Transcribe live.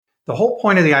The whole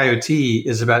point of the IoT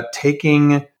is about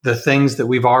taking the things that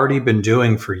we've already been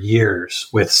doing for years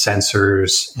with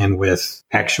sensors and with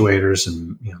actuators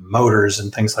and motors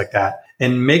and things like that,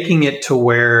 and making it to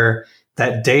where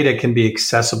that data can be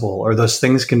accessible or those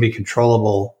things can be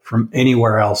controllable from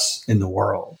anywhere else in the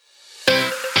world.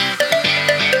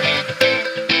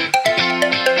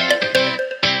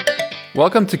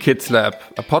 Welcome to Kids Lab,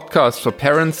 a podcast for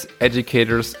parents,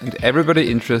 educators, and everybody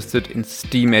interested in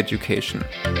STEAM education.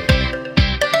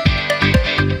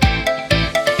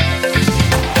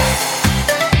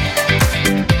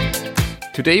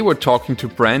 Today we're talking to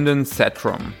Brandon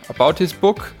Sadrom about his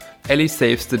book, Ellie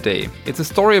Saves the Day. It's a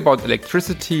story about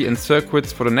electricity and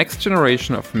circuits for the next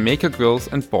generation of maker girls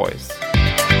and boys.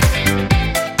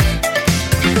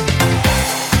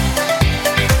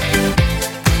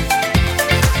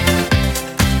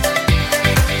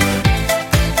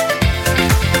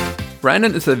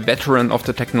 Brandon is a veteran of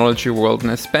the technology world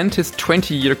and has spent his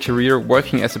 20-year career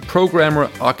working as a programmer,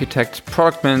 architect,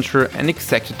 product manager, and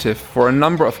executive for a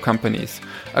number of companies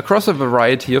across a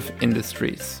variety of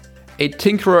industries. A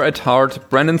tinkerer at heart,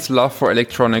 Brandon's love for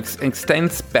electronics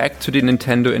extends back to the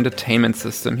Nintendo Entertainment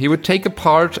System he would take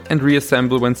apart and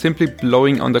reassemble when simply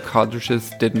blowing on the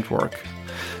cartridges didn't work.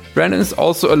 Brandon is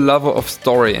also a lover of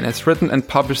story and has written and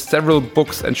published several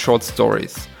books and short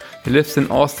stories. He lives in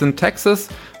Austin, Texas,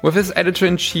 with his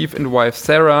editor-in-chief and wife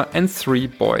Sarah and 3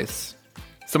 boys.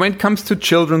 So when it comes to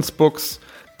children's books,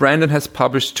 Brandon has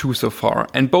published 2 so far,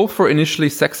 and both were initially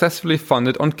successfully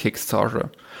funded on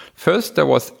Kickstarter. First, there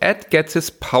was Ed Gets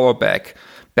His Power Back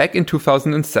in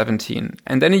 2017,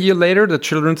 and then a year later the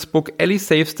children's book Ellie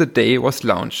Saves the Day was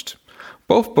launched.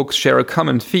 Both books share a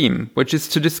common theme, which is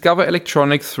to discover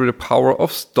electronics through the power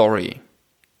of story.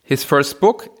 His first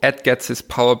book, Ed Gets His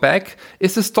Power Back,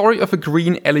 is the story of a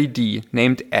green LED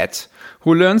named Ed,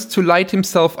 who learns to light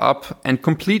himself up and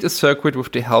complete a circuit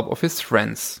with the help of his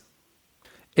friends.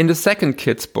 In the second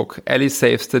kid's book, Ellie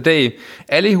Saves the Day,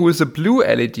 Ellie, who is a blue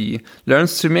LED,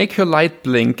 learns to make her light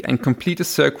blink and complete a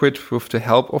circuit with the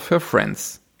help of her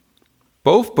friends.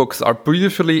 Both books are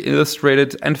beautifully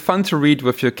illustrated and fun to read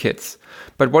with your kids.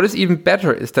 But what is even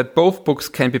better is that both books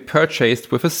can be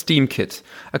purchased with a Steam kit,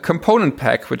 a component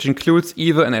pack which includes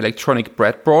either an electronic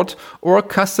breadboard or a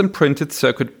custom printed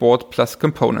circuit board plus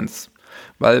components.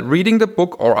 While reading the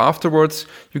book or afterwards,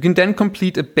 you can then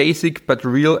complete a basic but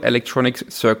real electronic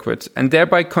circuit and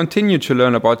thereby continue to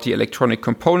learn about the electronic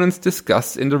components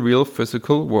discussed in the real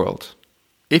physical world.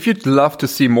 If you'd love to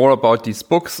see more about these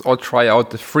books or try out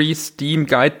the free Steam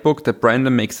guidebook that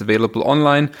Brandon makes available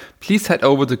online, please head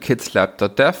over to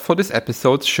kidslab.dev for this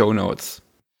episode's show notes.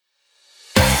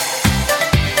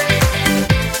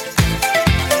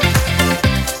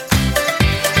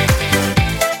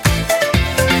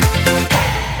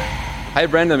 Hi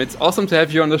Brandon, it's awesome to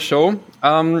have you on the show.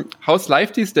 How's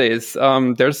life these days?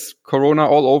 There's Corona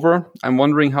all over. I'm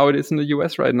wondering how it is in the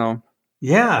US right now.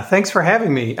 Yeah, thanks for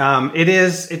having me.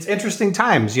 It's interesting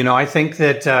times. I think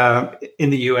that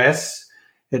in the US,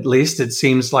 at least, it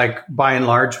seems like by and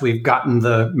large, we've gotten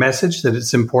the message that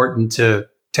it's important to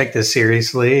take this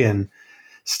seriously and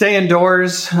stay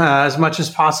indoors as much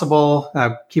as possible,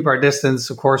 keep our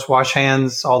distance, of course, wash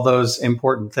hands, all those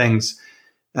important things.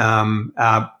 And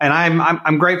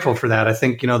I'm grateful for that. I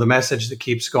think, the message that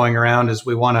keeps going around is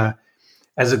we want to,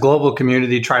 as a global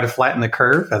community, try to flatten the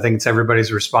curve. I think it's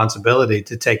everybody's responsibility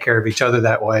to take care of each other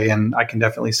that way. And I can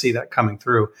definitely see that coming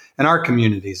through in our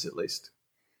communities, at least.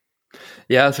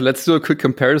 Yeah, so let's do a quick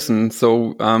comparison.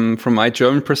 So from my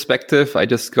German perspective, I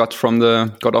just got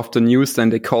off the news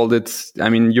and they called it,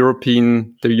 the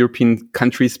European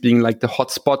countries being like the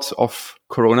hotspot of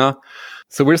Corona.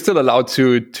 So we're still allowed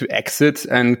to exit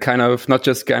and kind of not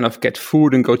just kind of get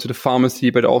food and go to the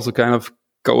pharmacy, but also kind of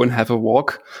go and have a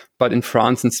walk. But in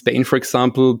France and Spain, for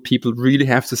example, people really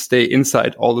have to stay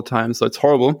inside all the time. So it's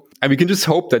horrible. And we can just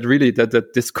hope that really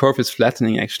that this curve is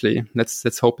flattening, actually.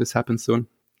 Let's hope this happens soon.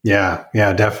 Yeah,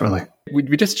 definitely.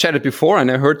 We just chatted before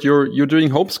and I heard you're doing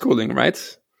homeschooling,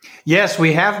 right? Yes,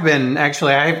 we have been.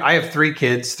 Actually, I have 3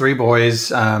 kids, 3 boys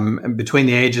between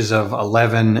the ages of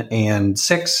 11 and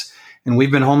 6. And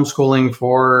we've been homeschooling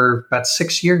for about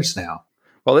 6 years now.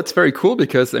 Well, that's very cool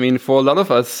because, for a lot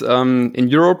of us in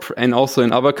Europe and also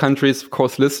in other countries, of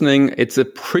course, listening, it's a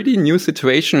pretty new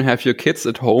situation to have your kids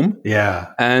at home.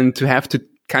 Yeah. And to have to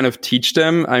kind of teach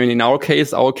them. In our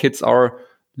case, our kids are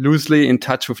loosely in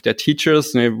touch with their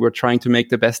teachers. We're trying to make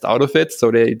the best out of it. So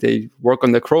they work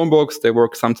on their Chromebooks. They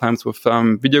work sometimes with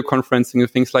video conferencing and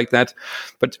things like that.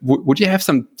 But would you have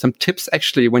some tips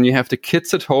actually when you have the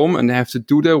kids at home and they have to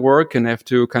do their work and have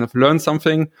to kind of learn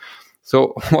something?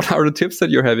 So what are the tips that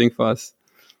you're having for us?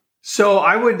 So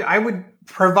I would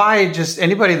provide just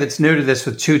anybody that's new to this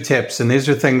with two tips, and these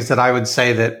are things that I would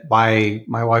say that my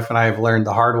wife and I have learned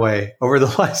the hard way over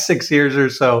the last 6 years or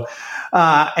so.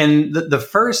 And the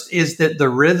first is that the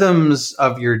rhythms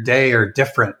of your day are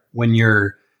different when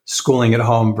you're schooling at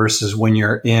home versus when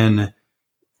you're in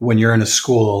a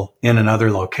school in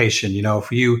another location. You know,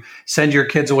 if you send your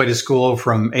kids away to school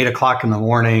from 8 o'clock in the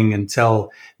morning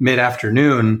until mid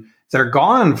afternoon, they're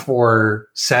gone for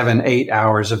 7-8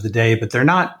 hours of the day, but they're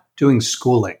not doing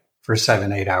schooling for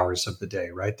 7-8 hours of the day,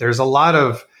 right? There's a lot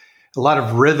of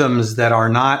rhythms that are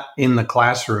not in the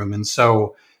classroom. And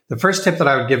so the first tip that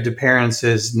I would give to parents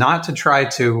is not to try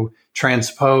to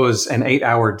transpose an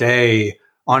 8-hour day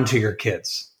onto your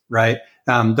kids, right?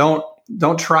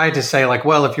 Don't try to say like,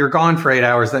 well, if you're gone for 8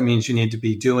 hours, that means you need to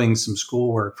be doing some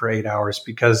schoolwork for 8 hours,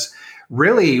 because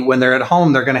really when they're at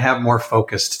home, they're going to have more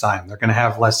focused time. They're going to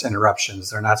have less interruptions.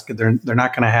 They're not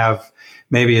going to have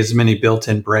maybe as many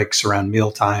built-in breaks around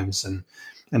meal times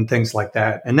and things like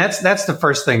that. And that's the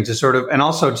first thing to sort of, and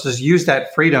also just use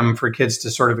that freedom for kids to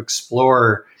sort of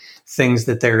explore things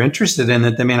that they're interested in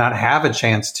that they may not have a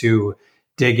chance to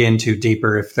dig into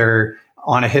deeper if they're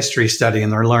on a history study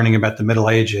and they're learning about the Middle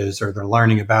Ages, or they're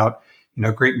learning about,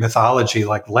 Greek mythology.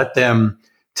 Like, let them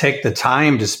take the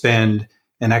time to spend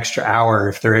an extra hour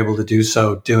if they're able to do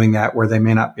so doing that where they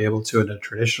may not be able to in a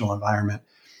traditional environment.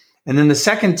 And then the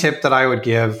second tip that I would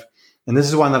give, and this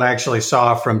is one that I actually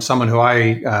saw from someone who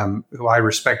I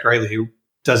respect greatly, who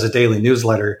does a daily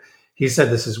newsletter. He said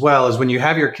this as well, is when you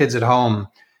have your kids at home,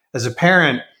 as a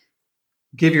parent,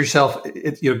 give yourself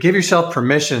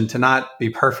permission to not be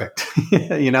perfect.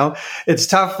 It's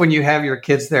tough when you have your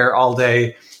kids there all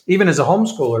day, even as a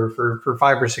homeschooler for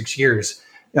 5 or 6 years.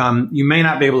 You may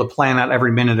not be able to plan out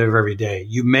every minute of every day.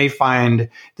 You may find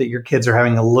that your kids are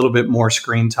having a little bit more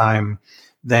screen time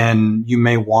than you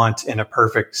may want in a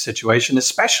perfect situation,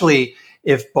 especially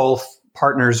if both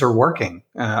partners are working,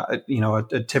 a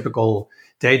typical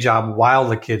day job while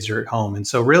the kids are at home. And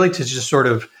so really to just sort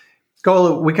of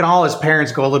we can all as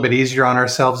parents go a little bit easier on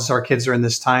ourselves as our kids are in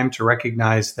this time, to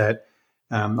recognize that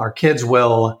our kids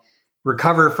will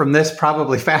recover from this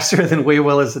probably faster than we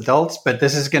will as adults, but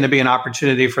this is going to be an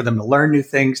opportunity for them to learn new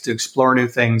things, to explore new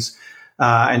things,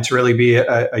 and to really be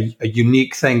a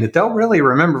unique thing that they'll really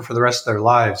remember for the rest of their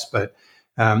lives. But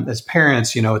as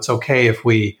parents, it's okay if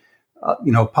we,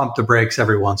 pump the brakes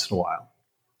every once in a while.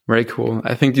 Very cool.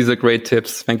 I think these are great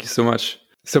tips. Thank you so much.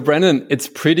 So Brandon, it's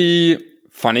pretty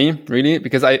funny, really,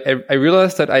 because I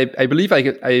realized that I believe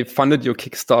I funded your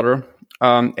Kickstarter,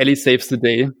 Ellie Saves the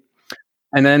Day.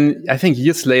 And then I think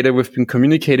years later, we've been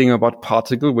communicating about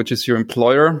Particle, which is your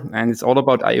employer, and it's all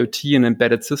about IoT and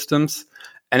embedded systems.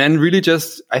 And then really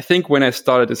just, I think when I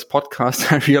started this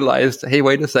podcast, I realized, hey,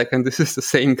 wait a second, this is the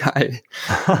same guy.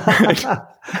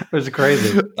 It was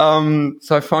crazy. So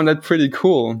I found that pretty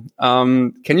cool.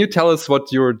 Can you tell us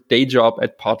what your day job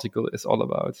at Particle is all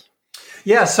about?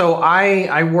 Yeah, so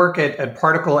I work at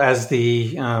Particle as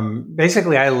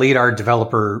basically I lead our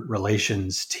developer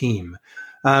relations team.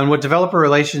 And what developer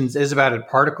relations is about at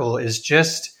Particle is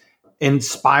just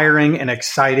inspiring and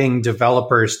exciting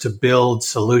developers to build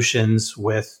solutions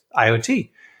with IoT.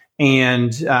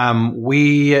 And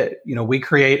we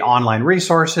create online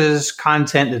resources,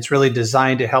 content that's really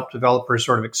designed to help developers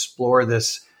sort of explore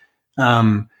this,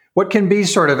 what can be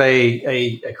sort of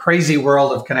a crazy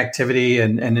world of connectivity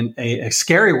and a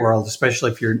scary world,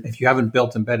 especially if you haven't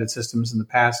built embedded systems in the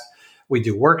past. We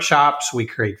do workshops, we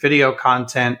create video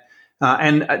content.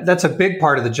 And that's a big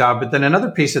part of the job. But then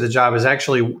another piece of the job is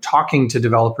actually talking to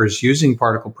developers using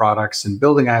Particle products and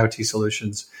building IoT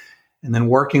solutions, and then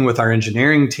working with our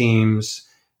engineering teams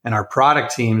and our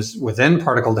product teams within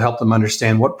Particle to help them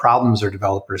understand what problems are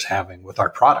developers having with our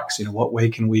products. What way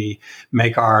can we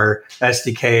make our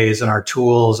SDKs and our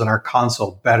tools and our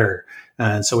console better?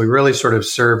 And so we really sort of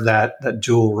serve that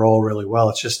dual role really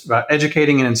well. It's just about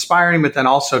educating and inspiring, but then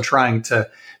also trying to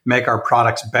make our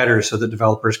products better so that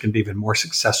developers can be even more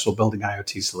successful building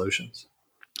IoT solutions.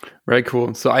 Very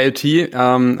cool. So IoT,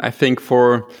 I think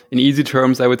in easy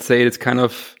terms, I would say it's kind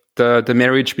of the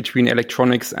marriage between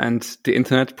electronics and the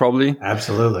internet, probably.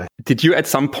 Absolutely. Did you at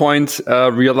some point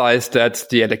realize that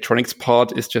the electronics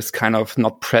part is just kind of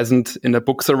not present in the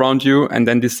books around you, and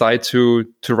then decide to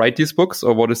write these books,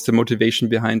 or what is the motivation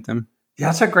behind them? Yeah,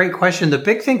 that's a great question. The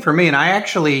big thing for me, and I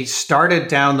actually started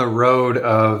down the road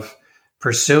of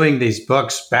pursuing these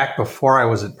books back before I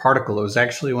was at Particle. It was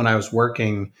actually when I was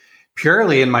working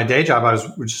purely in my day job. I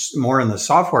was just more in the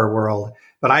software world,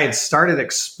 but I had started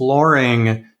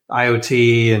exploring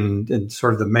IoT and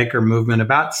sort of the maker movement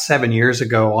about 7 years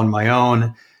ago on my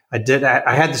own.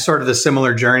 I had the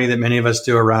similar journey that many of us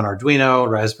do around Arduino,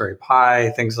 Raspberry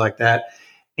Pi, things like that.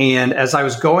 And as I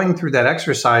was going through that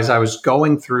exercise, I was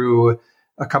going through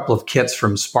a couple of kits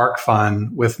from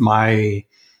SparkFun with my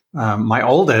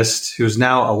oldest, who's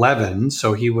now 11.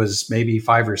 So he was maybe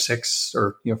 5 or 6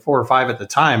 or 4 or 5 at the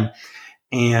time.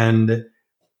 And,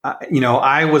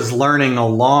 I was learning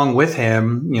along with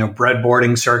him,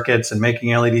 breadboarding circuits and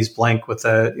making LEDs blink with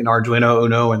Arduino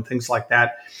Uno and things like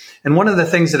that. And one of the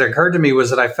things that occurred to me was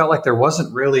that I felt like there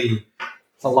wasn't really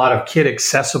a lot of kid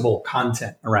accessible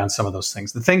content around some of those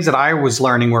things. The things that I was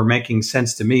learning were making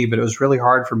sense to me, but it was really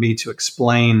hard for me to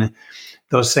explain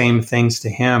those same things to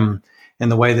him in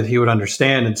the way that he would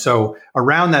understand. And so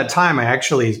around that time, I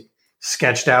actually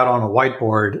sketched out on a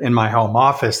whiteboard in my home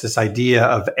office this idea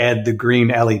of Ed the green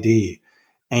LED,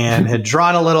 and had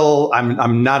drawn a little.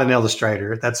 I'm not an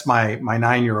illustrator. That's my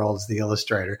 9-year-old is the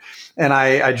illustrator, and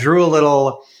I drew a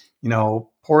little,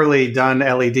 poorly done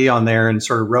LED on there, and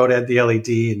sort of wrote Ed the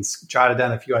LED and jotted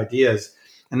down a few ideas,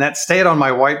 and that stayed on my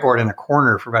whiteboard in a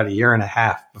corner for about a year and a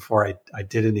half before I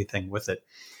did anything with it.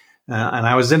 And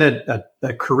I was in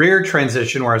a career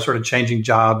transition where I was sort of changing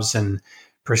jobs and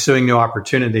pursuing new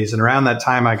opportunities. And around that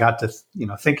time, I got to,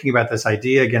 thinking about this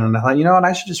idea again. And I thought, what,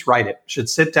 I should just write it. I should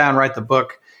sit down, write the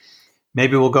book.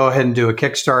 Maybe we'll go ahead and do a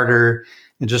Kickstarter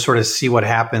and just sort of see what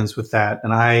happens with that.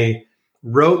 And I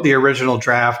wrote the original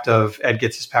draft of Ed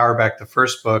Gets His Power Back, the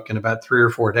first book, in about 3 or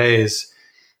 4 days.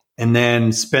 And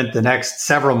then spent the next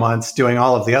several months doing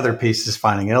all of the other pieces,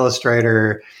 finding an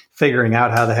illustrator, figuring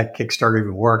out how the heck Kickstarter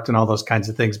even worked and all those kinds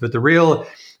of things. But the real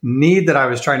need that I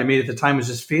was trying to meet at the time was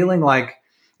just feeling like,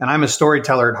 and I'm a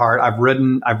storyteller at heart. I've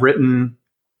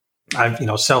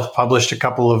self-published a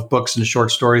couple of books and short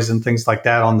stories and things like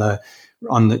that on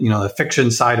the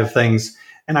fiction side of things.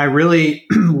 And I really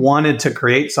wanted to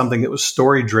create something that was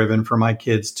story driven for my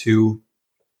kids to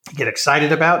get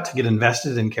excited about, to get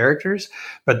invested in characters,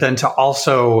 but then to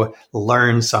also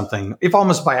learn something, if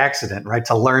almost by accident, right?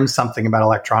 To learn something about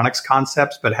electronics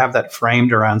concepts, but have that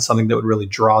framed around something that would really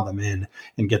draw them in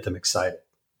and get them excited.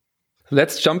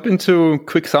 Let's jump into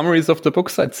quick summaries of the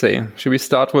books, I'd say. Should we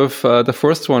start with the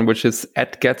first one, which is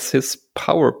Ed Gets His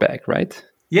Power Back, right?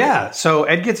 Yeah. So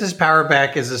Ed Gets His Power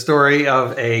Back is a story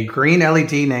of a green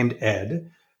LED named Ed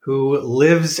who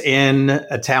lives in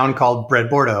a town called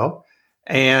Bread-Bordeaux.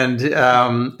 And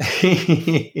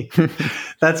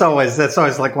that's always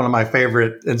like one of my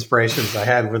favorite inspirations I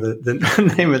had for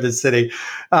the name of the city.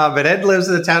 But Ed lives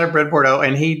in the town of Bread-Bordeaux,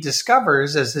 and he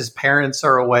discovers as his parents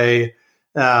are away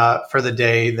for the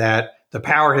day that the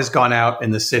power has gone out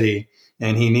in the city,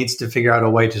 and he needs to figure out a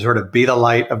way to sort of be the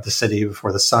light of the city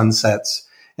before the sun sets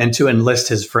and to enlist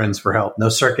his friends for help. No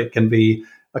circuit can be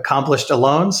accomplished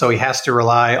alone, so he has to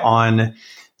rely on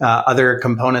other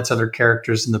components, other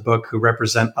characters in the book who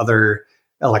represent other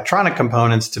electronic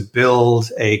components to build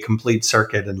a complete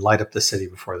circuit and light up the city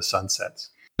before the sun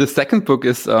sets. The second book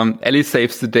is Ellie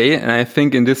Saves the Day, and I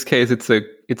think in this case it's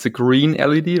a green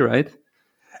LED, right?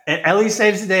 Ellie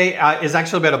Saves the Day is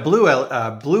actually about a blue LED.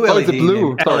 Oh, it's a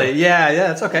blue. Ellie. Yeah,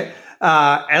 that's okay.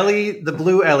 Ellie, the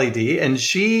blue LED, and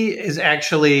she is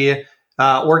actually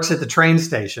works at the train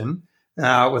station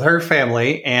with her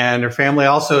family, and her family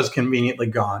also is conveniently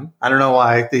gone. I don't know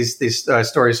why these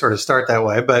stories sort of start that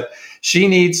way, but she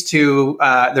needs to.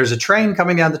 There's a train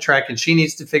coming down the track, and she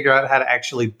needs to figure out how to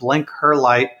actually blink her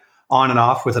light on and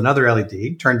off with another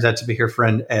LED. Turns out to be her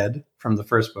friend Ed from the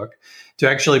first book, to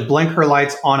actually blink her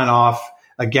lights on and off,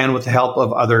 again with the help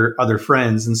of other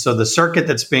friends. And so the circuit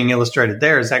that's being illustrated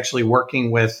there is actually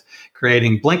working with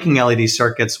creating blinking LED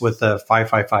circuits with a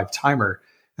 555 timer.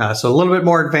 So a little bit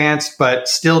more advanced, but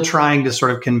still trying to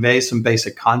sort of convey some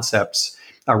basic concepts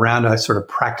around a sort of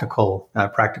practical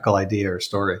idea or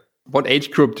story. What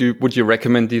age group would you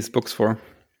recommend these books for?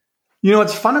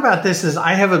 What's fun about this is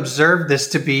I have observed this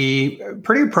to be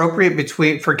pretty appropriate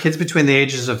for kids between the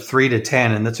ages of 3 to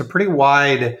 10. And that's a pretty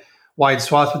wide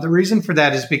swath. But the reason for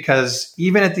that is because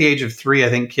even at the age of 3, I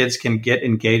think kids can get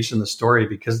engaged in the story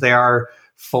because they are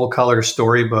full color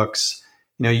storybooks.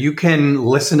 You can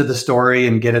listen to the story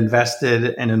and get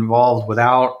invested and involved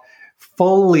without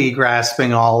fully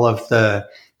grasping all of the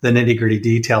nitty gritty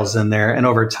details in there. And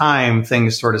over time,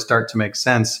 things sort of start to make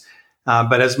sense.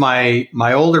 But as my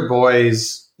older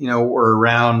boys, were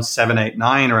around 7, 8,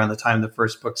 9, around the time the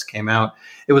first books came out,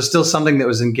 it was still something that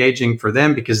was engaging for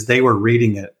them because they were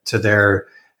reading it to their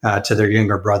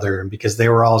younger brother, and because they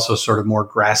were also sort of more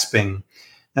grasping,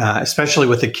 especially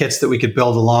with the kits that we could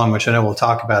build along, which I know we'll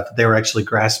talk about, that they were actually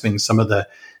grasping some of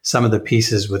the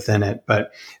pieces within it.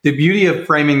 But the beauty of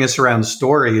framing this around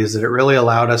story is that it really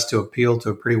allowed us to appeal to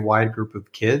a pretty wide group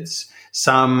of kids.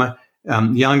 Some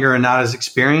younger and not as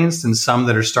experienced, and some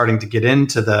that are starting to get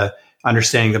into the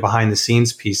understanding the behind the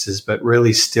scenes pieces, but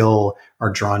really still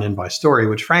are drawn in by story,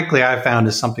 which frankly I found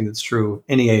is something that's true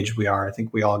any age we are. I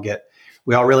think we all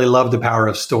really love the power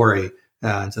of story.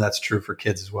 And so that's true for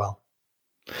kids as well.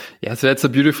 Yeah, so that's a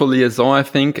beautiful liaison, I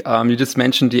think. You just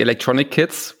mentioned the electronic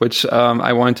kits, which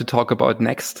I wanted to talk about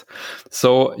next.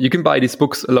 So you can buy these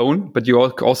books alone, but you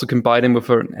also can buy them with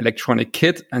an electronic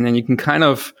kit, and then you can kind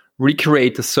of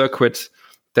recreate the circuit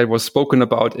that was spoken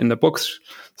about in the books.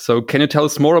 So can you tell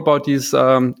us more about these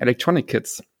electronic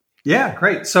kits? Yeah,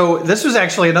 great. So this was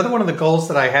actually another one of the goals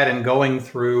that I had in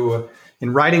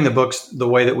writing the books the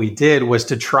way that we did, was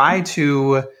to try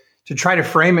to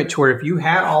frame it to where if you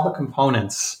had all the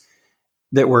components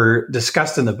that were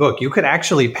discussed in the book, you could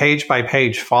actually page by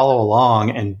page follow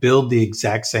along and build the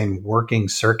exact same working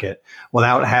circuit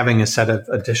without having a set of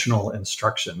additional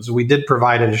instructions. We did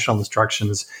provide additional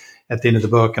instructions at the end of the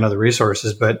book and other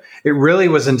resources, but it really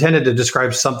was intended to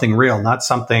describe something real, not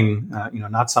something,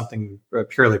 not something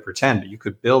purely pretend. You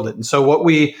could build it. And so what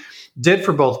we did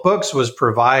for both books was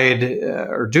provide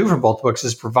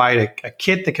a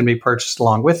kit that can be purchased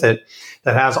along with it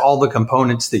that has all the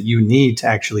components that you need to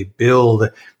actually build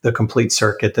the complete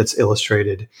circuit that's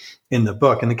illustrated in the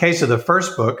book. In the case of the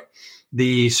first book,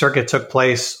 the circuit took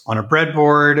place on a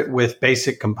breadboard with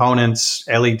basic components: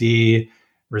 LED,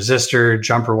 resistor,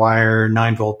 jumper wire,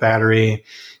 9-volt battery,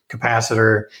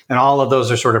 capacitor, and all of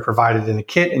those are sort of provided in a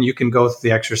kit. And you can go through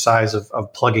the exercise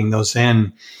of plugging those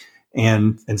in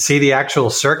and see the actual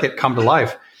circuit come to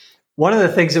life. One of the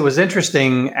things that was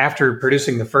interesting after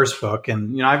producing the first book,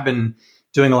 and I've been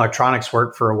doing electronics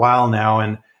work for a while now,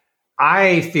 and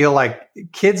I feel like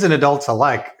kids and adults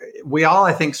alike, we all,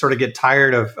 I think, sort of get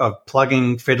tired of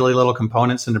plugging fiddly little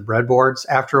components into breadboards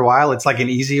after a while. It's like an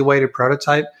easy way to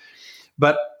prototype,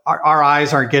 but our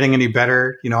eyes aren't getting any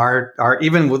better. Our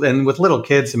even with little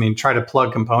kids, try to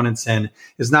plug components in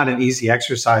is not an easy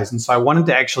exercise. And so I wanted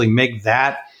to actually make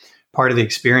that part of the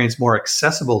experience more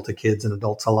accessible to kids and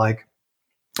adults alike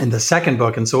in the second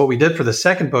book. And so what we did for the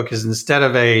second book is instead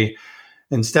of a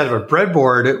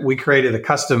breadboard, we created a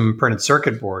custom printed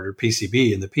circuit board, or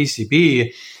PCB. And the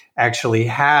PCB actually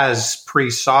has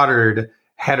pre-soldered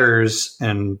headers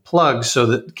and plugs so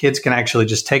that kids can actually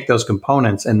just take those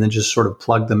components and then just sort of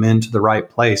plug them into the right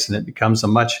place. And it becomes a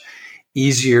much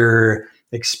easier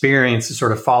experience to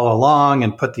sort of follow along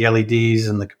and put the LEDs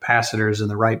and the capacitors in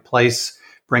the right place,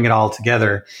 bring it all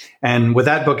together. And with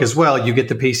that book as well, you get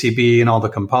the PCB and all the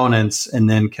components, and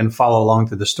then can follow along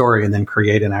through the story and then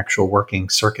create an actual working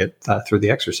circuit through the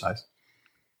exercise.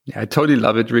 Yeah, I totally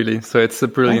love it, really. So it's a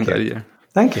brilliant idea.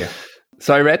 Thank you.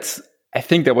 So I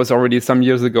think that was already some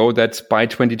years ago, that by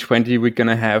 2020, we're going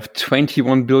to have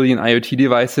 21 billion IoT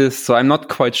devices. So I'm not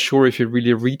quite sure if you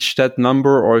really reached that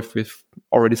number or if we've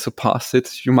already surpassed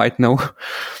it. You might know.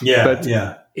 Yeah, but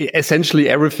essentially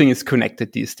everything is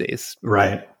connected these days.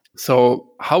 Right. So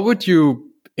how would you,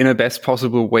 in a best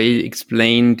possible way,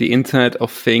 explain the Internet of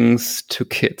Things to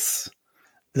kids?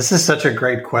 This is such a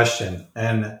great question.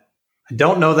 And I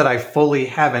don't know that I fully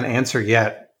have an answer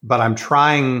yet, but I'm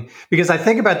trying, because I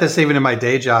think about this even in my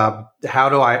day job. How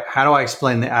do I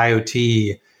explain the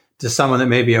IoT to someone that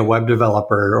may be a web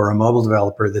developer or a mobile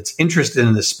developer that's interested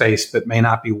in this space but may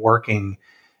not be working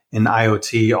in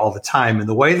IoT all the time? And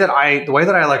the way that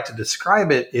I like to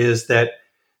describe it is that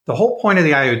the whole point of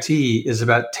the IoT is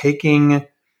about taking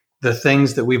the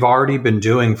things that we've already been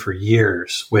doing for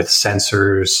years with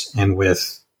sensors and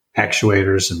with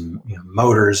actuators and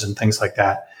motors and things like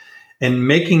that, and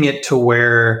making it to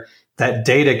where that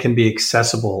data can be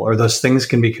accessible, or those things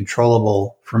can be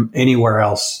controllable from anywhere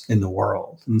else in the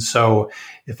world. And so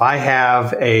if I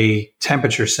have a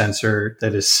temperature sensor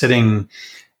that is sitting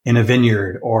in a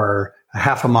vineyard or a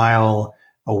half a mile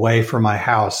away from my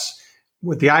house,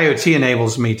 what the IoT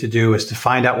enables me to do is to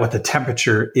find out what the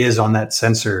temperature is on that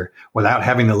sensor without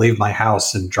having to leave my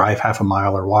house and drive half a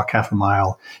mile or walk half a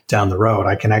mile down the road.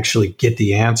 I can actually get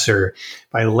the answer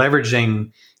by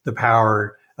leveraging the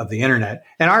power of the internet.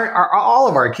 And all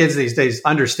of our kids these days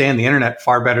understand the internet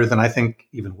far better than I think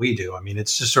even we do.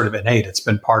 It's just sort of innate. It's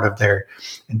been part of their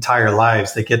entire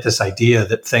lives. They get this idea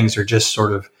that things are just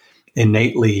sort of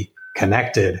innately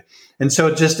connected. And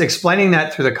so just explaining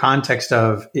that through the context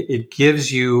of it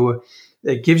gives you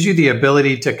the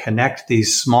ability to connect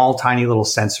these small, tiny little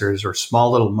sensors or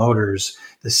small little motors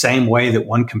the same way that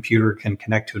one computer can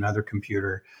connect to another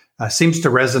computer. Seems to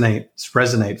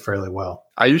resonate fairly well.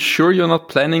 Are you sure you're not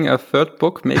planning a third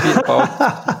book, maybe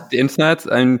about the internet?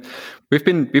 And we've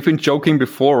been joking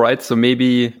before, right? So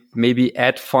maybe maybe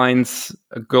Ed finds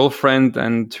a girlfriend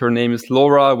and her name is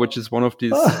Laura, which is one of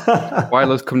these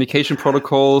wireless communication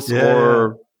protocols,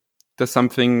 or there's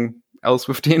something else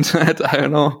with the internet. I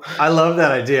don't know. I love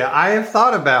that idea. I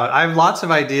have lots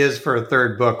of ideas for a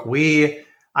third book.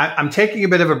 I'm taking a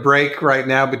bit of a break right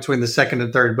now between the second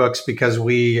and third books because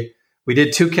we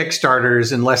did 2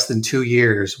 Kickstarters in less than 2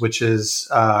 years, which is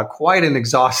quite an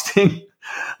exhausting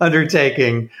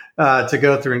undertaking to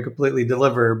go through and completely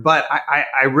deliver. But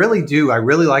I really do. I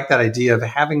really like that idea of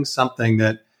having something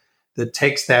that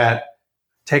takes that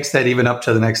even up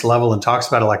to the next level and talks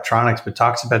about electronics, but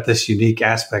talks about this unique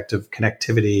aspect of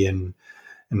connectivity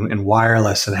and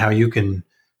wireless and how you can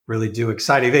really do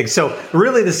exciting things. So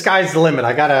really the sky's the limit.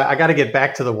 I gotta get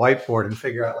back to the whiteboard and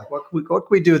figure out like what can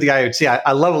we do with the IoT.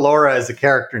 I love Laura as a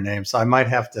character name, so I'm going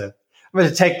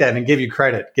to take that and give you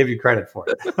credit for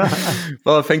it.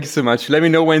 Well, thank you so much. Let me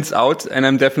know when it's out, and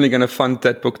I'm definitely going to fund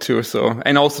that book too. So,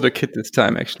 and also the kit this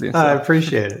time, actually. So. I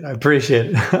appreciate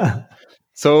it.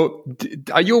 So,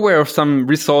 are you aware of some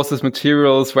resources,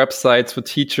 materials, websites for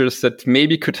teachers that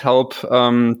maybe could help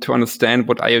to understand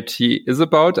what IoT is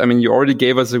about? I mean, you already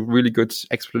gave us a really good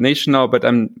explanation now, but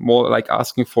I'm more like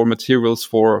asking for materials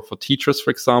for teachers,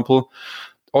 for example.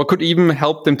 Or could even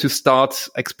help them to start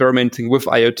experimenting with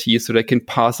IoT so they can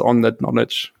pass on that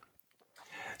knowledge.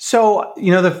 So,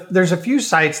 there's a few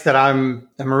sites that I'm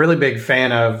a really big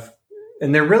fan of,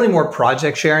 and they're really more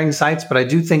project sharing sites, but I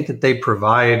do think that they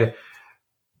provide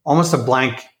almost a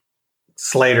blank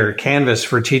slate or canvas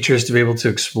for teachers to be able to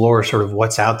explore sort of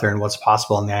what's out there and what's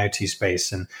possible in the IoT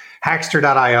space. And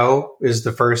Hackster.io is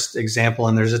the first example,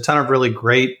 and there's a ton of really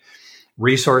great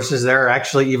resources there,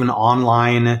 actually even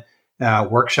online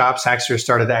workshops. Hackster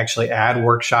started to actually add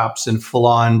workshops and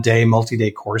full-on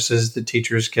multi-day courses that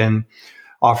teachers can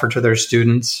offer to their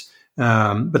students.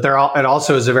 But it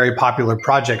also is a very popular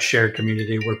project shared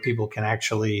community where people can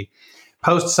actually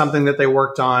post something that they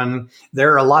worked on.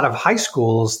 There are a lot of high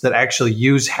schools that actually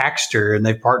use Hackster, and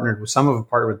they've partnered with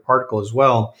with Particle as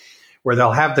well, where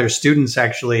they'll have their students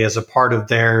actually as a part of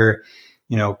their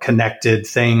connected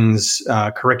things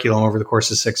curriculum over the course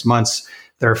of 6 months.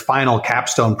 Their final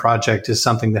capstone project is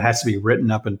something that has to be written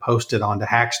up and posted onto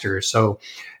Hackster. So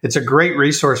it's a great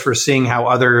resource for seeing how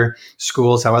other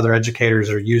schools, how other educators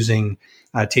are using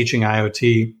teaching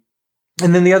IoT.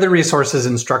 And then the other resource is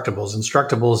Instructables.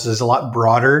 Instructables is a lot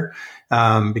broader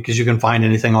because you can find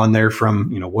anything on there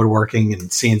from woodworking and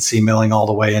CNC milling all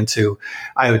the way into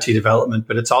IoT development.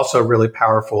 But it's also a really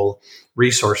powerful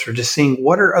resource for just seeing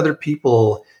what are other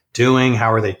people doing,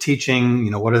 how are they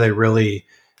teaching, what are they really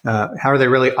how are they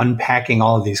really unpacking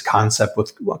all of these concepts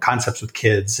with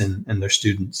kids and their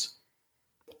students?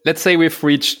 Let's say we've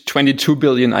reached 22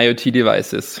 billion IoT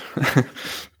devices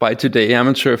by today. I'm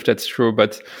not sure if that's true,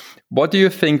 but what do you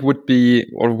think would be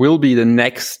or will be the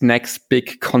next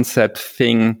big concept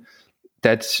thing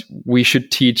that we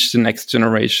should teach the next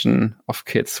generation of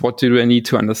kids? What do they need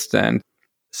to understand?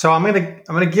 So I'm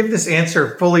gonna give this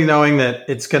answer fully knowing that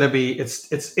it's gonna be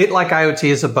like IoT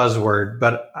is a buzzword,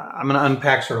 but I'm gonna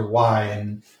unpack sort of why.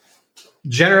 And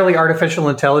generally artificial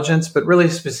intelligence, but really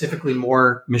specifically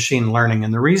more machine learning.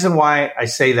 And the reason why I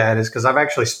say that is because I've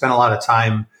actually spent a lot of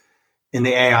time in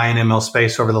the AI and ML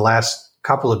space over the last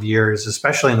couple of years,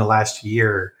 especially in the last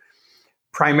year,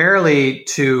 primarily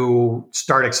to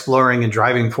start exploring and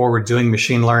driving forward doing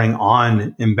machine learning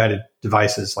on embedded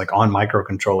devices, like on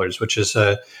microcontrollers, which is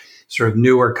a sort of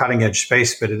newer cutting edge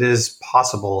space, but it is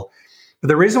possible. But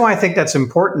the reason why I think that's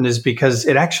important is because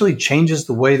it actually changes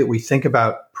the way that we think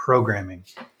about programming.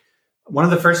 One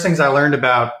of the first things I learned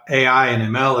about AI and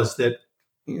ML is that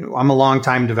I'm a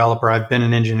longtime developer. I've been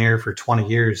an engineer for 20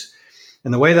 years.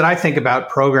 And the way that I think about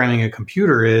programming a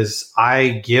computer is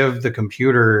I give the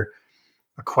computer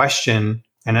a question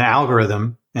and an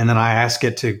algorithm, and then I ask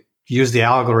it to use the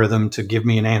algorithm to give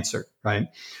me an answer, right?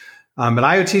 But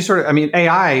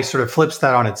AI sort of flips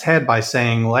that on its head by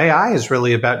saying, well, AI is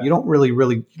really about, you don't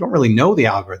really know the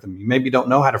algorithm. You maybe don't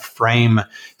know how to frame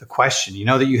the question. You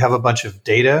know that you have a bunch of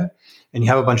data and you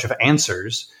have a bunch of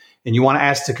answers, and you want to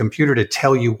ask the computer to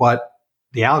tell you what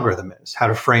the algorithm is, how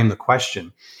to frame the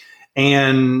question.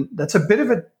 And that's a bit of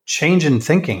a change in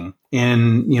thinking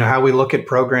in how we look at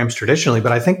programs traditionally.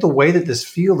 But I think the way that this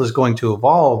field is going to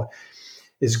evolve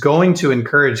is going to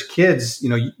encourage kids.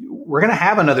 We're going to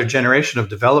have another generation of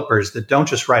developers that don't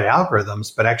just write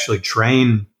algorithms, but actually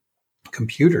train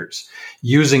computers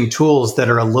using tools that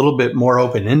are a little bit more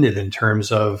open-ended in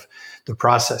terms of the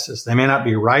processes. They may not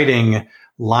be writing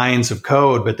lines of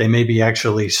code, but they may be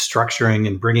actually structuring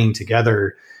and bringing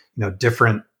together,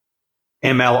 different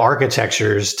ML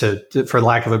architectures for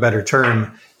lack of a better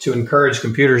term, to encourage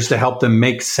computers to help them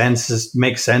make sense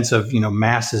of,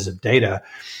 masses of data.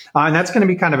 And that's going to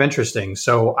be kind of interesting.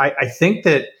 So I think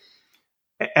that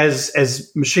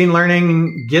as machine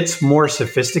learning gets more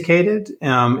sophisticated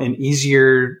and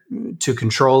easier to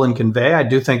control and convey, I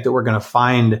do think that we're going to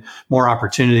find more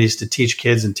opportunities to teach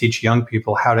kids and teach young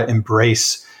people how to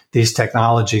embrace these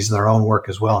technologies in their own work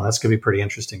as well. And that's going to be pretty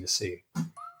interesting to see.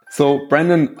 So,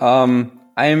 Brandon,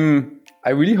 I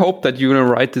really hope that you're going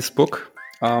to write this book.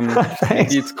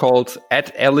 Maybe it's called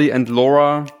Ed, Ellie, and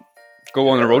Laura Go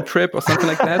on a Road Trip or something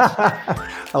like that.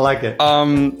 I like it.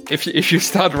 If you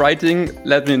start writing,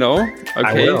 let me know.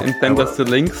 Okay, and send us the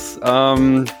links.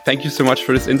 Thank you so much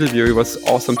for this interview. It was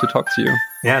awesome to talk to you.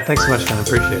 Yeah, thanks so much, man. I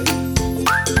appreciate it.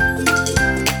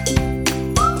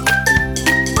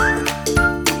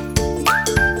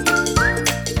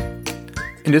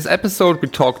 In this episode, we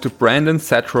talked to Brandon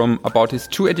Satrom about his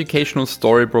 2 educational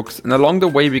storybooks, and along the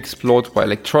way we explored why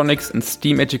electronics and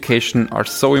STEAM education are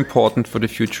so important for the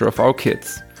future of our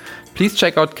kids. Please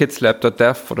check out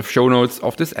kidslab.dev for the show notes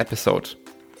of this episode.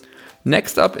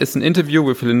 Next up is an interview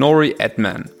with Lenore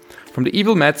Edman from the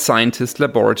Evil Mad Scientist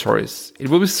Laboratories. It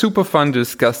will be super fun to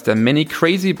discuss their many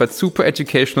crazy but super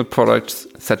educational products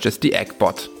such as the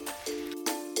Eggbot.